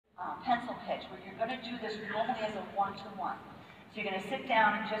pencil pitch where you're going to do this normally as a one-to-one. So you're going to sit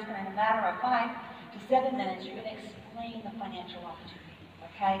down and just going to, in a matter of 5 to 7 minutes, you're going to explain the financial opportunity,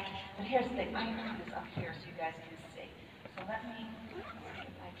 okay? But here's the thing, I have to do this up here so you guys can see. So let me,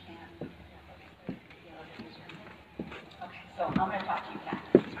 if I can. Okay, so I'm going to talk to you,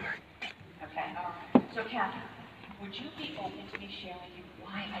 Kathy. Okay? So Kathy, would you be open to me sharing with you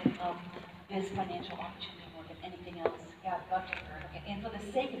why I love this financial opportunity more than anything else? Yeah, I'd love to hear it. Okay, and for the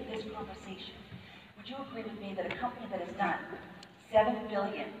sake of this conversation, would you agree with me that a company that has done $7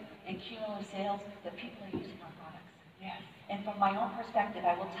 billion in cumulative sales, that people are using our products? Yes. And from my own perspective,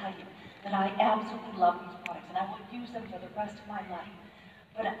 I will tell you that I absolutely love these products, and I will use them for the rest of my life.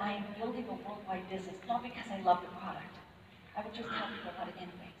 But I am building a worldwide business, not because I love the product. I would just tell people about it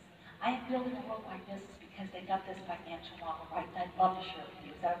anyways. I am building a worldwide business because they got this financial model right, and I'd love to share it with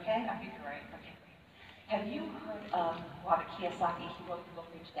you. Is that okay? That'd be great. Okay, great. Have you heard of Robert Kiyosaki? He wrote the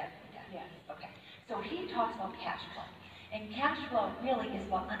book Rich Dad Poor Dad. Yes. Okay. So he talks about cash flow. And cash flow really is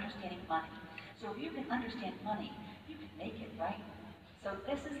about understanding money. So if you can understand money, you can make it, right? So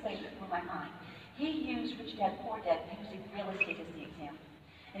this is things that blew my mind. He used Rich Dad Poor Dad using real estate as the example.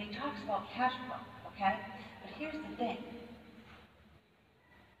 And he talks about cash flow, okay? But here's the thing.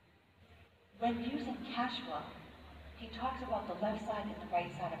 When using cash flow, he talks about the left side and the right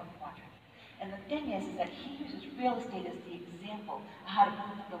side of a quadrant. And the thing is that he uses real estate as the example of how to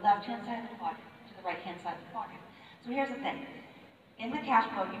move from the left-hand side of the quadrant to the right-hand side of the quadrant. So here's the thing. In the cash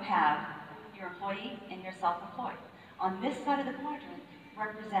flow, you have your employee and your self-employed. On this side of the quadrant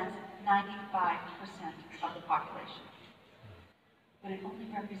represents 95% of the population. But it only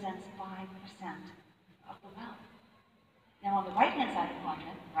represents 5% of the wealth. Now on the right-hand side of the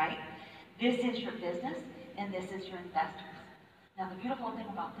quadrant, right, this is your business, and this is your investors. Now the beautiful thing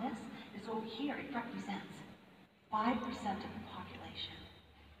about this is over here, it represents 5% of the population,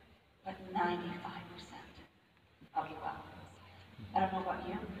 but 95% of the wealth. I don't know about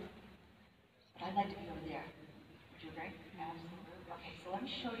you, but I'd like to be over there. Would you agree? Absolutely. Okay, so let me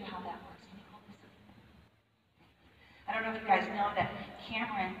show you how that works. Can you hold this up? I don't know if you guys know that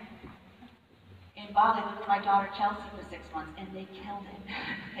Cameron in Bali lived with my daughter Chelsea for 6 months, and they killed it.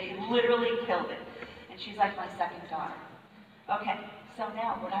 They literally killed it. And she's like my second daughter. Okay, so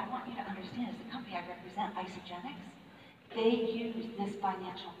now what I want you to understand is the company I represent, Isogenics, they use this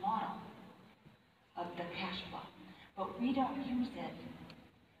financial model of the cash flow. But we don't use it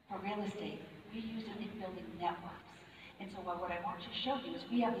for real estate. We use it in building networks. And so what I want to show you is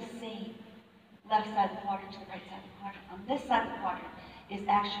we have the same left side of the quadrant to the right side of the quadrant. On this side of the quadrant is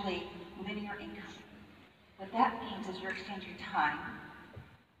actually linear income. What that means is you're exchanging time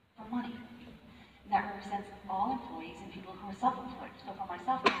for money. And that represents all employees and people who are self-employed. So for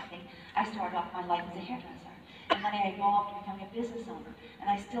myself, Kathy, I started off my life as a hairdresser. And then I evolved to becoming a business owner. And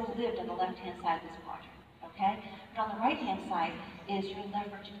I still lived on the left-hand side of this quadrant. Okay? But on the right-hand side is your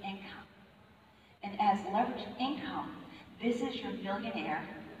leveraged income. And as leveraged income, this is your millionaire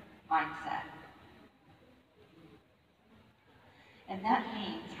mindset. And that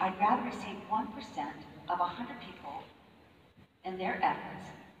means I'd rather receive 1% of 100 people and their efforts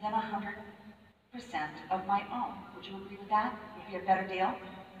than 100% of my own. Would you agree with that? Would be a better deal?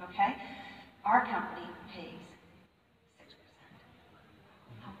 Okay? Our company pays 6%.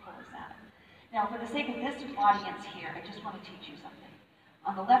 How cool is that? Now, for the sake of this audience here, I just want to teach you something.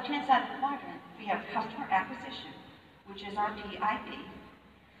 On the left-hand side of the quadrant, we have customer acquisition, which is our PIB.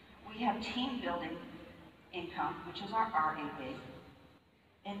 We have team building income, which is our RAB.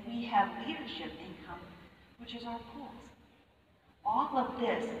 And we have leadership income, which is our pools. All of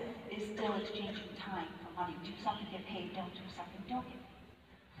this is still exchanging time for money. Do something, get paid. Don't do something, don't get paid.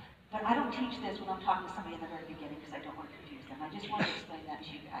 But I don't teach this when I'm talking to somebody in the very beginning because I don't want to confuse them. I just want to explain that to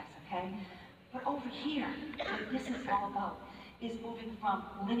you guys, okay? But over here, what this is all about is moving from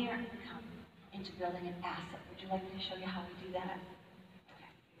linear income into building an asset. Would you like me to show you how we do that?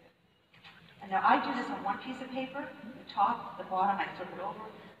 And now I do this on one piece of paper, the top, the bottom, I flip it over,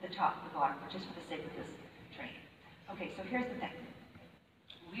 the top, the bottom, just for the sake of this training. Okay, so here's the thing.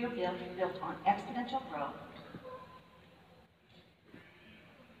 We are built on exponential growth,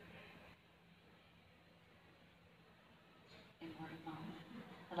 and word of mouth.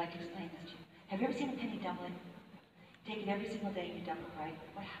 I'd like to explain this to you. Have you ever seen a penny doubling? Take it every single day and you double it, right?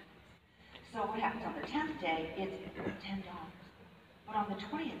 What happens? So what happens on the 10th day, it's $10. But on the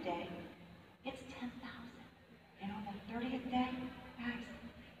 20th day, it's 10,000. And on the 30th day, guys,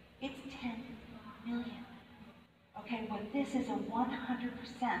 it's 10 million. Okay, well this is a 100%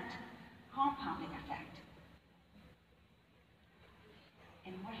 compounding effect.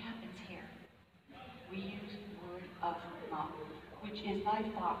 And what happens here? We use word of mouth. We which is, by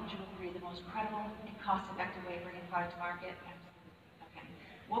far, would you agree, the most credible and cost-effective way of bringing product to market? Okay.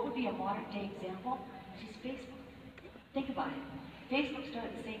 What would be a modern-day example? Which is Facebook. Think about it. Facebook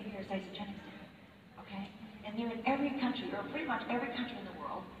started the same year as Isagenix did. Okay? And they're in every country, or pretty much every country in the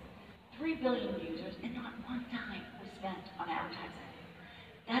world. 3 billion users, and not one dime was spent on advertising.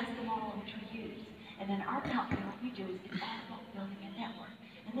 That's the model in which we use. And then our company, what we do is it's all about building a network.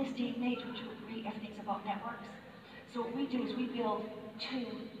 In this day and age, would you agree everything's about networks? So what we do is we build 2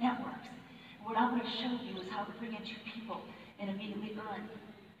 networks. And what I'm going to show you is how to bring in 2 people and immediately earn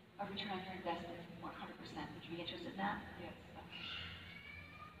a return on your investment, 100%. Would you be interested in that? Yes. Okay.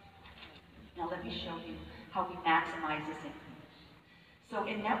 Now let me show you how we maximize this income. So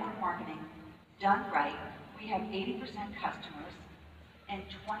in network marketing, done right, we have 80% customers and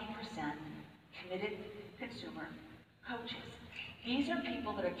 20% committed consumer coaches. These are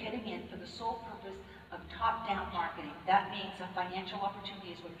people that are getting in for the sole purpose of top-down marketing. That means a financial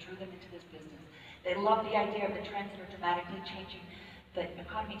opportunity is what drew them into this business. They love the idea of the trends that are dramatically changing the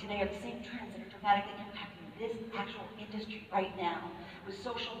economy today, are the same trends that are dramatically impacting this actual industry right now with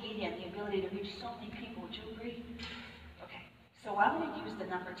social media and the ability to reach so many people. Would you agree? Okay, so I'm going to use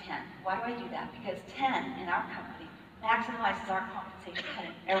the number 10. Why do I do that? Because 10 in our company maximizes our compensation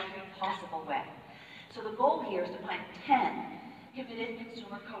in every possible way. So the goal here is to find 10 committed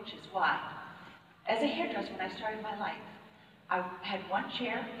consumer coaches. Why? As a hairdresser, when I started my life, I had one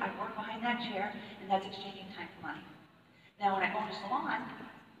chair, I worked behind that chair, and that's exchanging time for money. Now when I own a salon,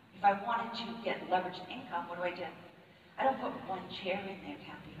 if I wanted to get leveraged income, what do? I don't put one chair in there,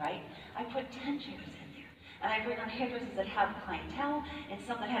 Kathy, right? I put 10 chairs in there. And I bring on hairdressers that have clientele and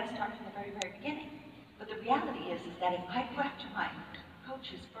some that had to start from the very, very beginning. But the reality is that if I go after my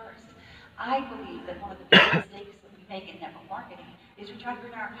coaches first, I believe that one of the biggest mistakes that we make in network marketing is we try to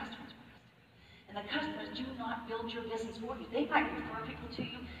bring our customers first. And the customers do not build your business for you. They might refer people to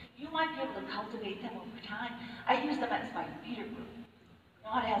you. You might be able to cultivate them over time. I use them as my feeder group,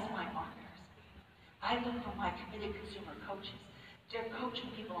 not as my marketers. I look for my committed consumer coaches. They're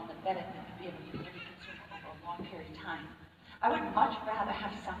coaching people on the benefit of being a committed consumer over a long period of time. I would much rather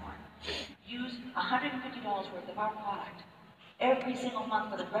have someone use $150 worth of our product every single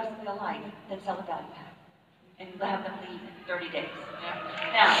month for the rest of their life than sell a value pack and have them leave in 30 days.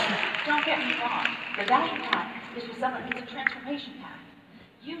 Now, don't get me wrong. The value pack is for someone who needs a transformation pack.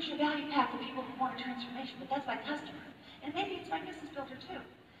 Use your value pack for people who want a transformation, but that's my customer. And maybe it's my business builder too.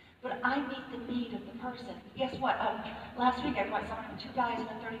 But I meet the need of the person. Guess what? Last week I brought someone from 2 guys in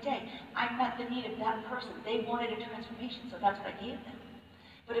a 30-day. I met the need of that person. They wanted a transformation, so that's what I gave them.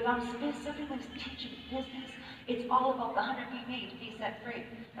 But if I'm specifically teaching business, it's all about the 100 BB to be set free.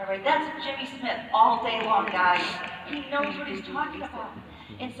 All right, that's Jimmy Smith all day long, guys. He knows what he's talking about.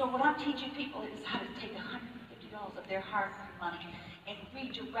 And so what I'm teaching people is how to take $150 of their hard-earned money and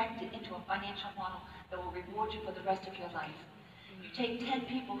redirect it into a financial model that will reward you for the rest of your life. You take 10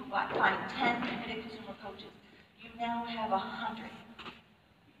 people who find 10 committed consumer coaches. You now have 100.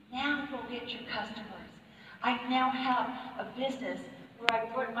 Now go get your customers. I now have a business where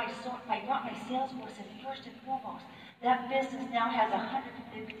I brought my sales force in first and foremost. That business now has 100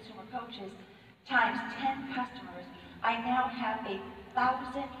 committed consumer coaches times 10 customers. I now have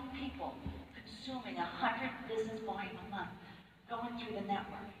 1,000 people consuming 100 business volume a month going through the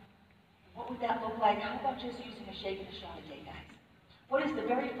network. What would that look like? How about just using a shake and a shot a day, guys? What is the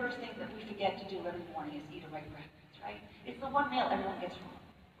very first thing that we forget to do every morning is eat a right breakfast, right? It's the one meal everyone gets wrong.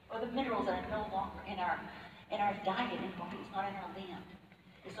 Or the minerals that are no longer in our diet anymore. It's not in our land.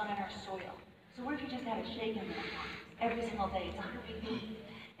 It's not in our soil. So what if you just had a shake in there every single day? It's 100 BB.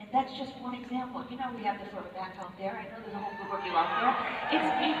 And that's just one example. You know we have the Floribacc out there. I know there's a whole group of you out there.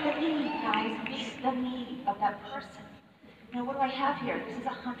 It's meet the need, guys. Meet the need of that person. Now what do I have here? This is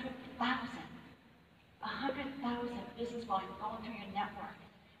 100,000. 100,000 business volume going through your network.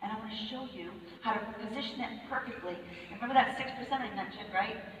 And I want to show you how to position it perfectly. And remember that 6% I mentioned,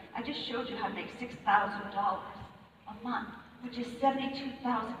 right? I just showed you how to make $6,000 a month, which is $72,000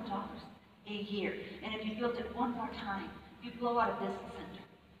 a year. And if you built it one more time, you blow out a business center.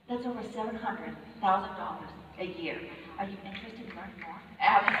 That's over $700,000 a year. Are you interested in learning more?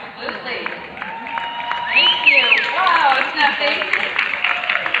 Absolutely. Thank you. Wow, isn't that amazing?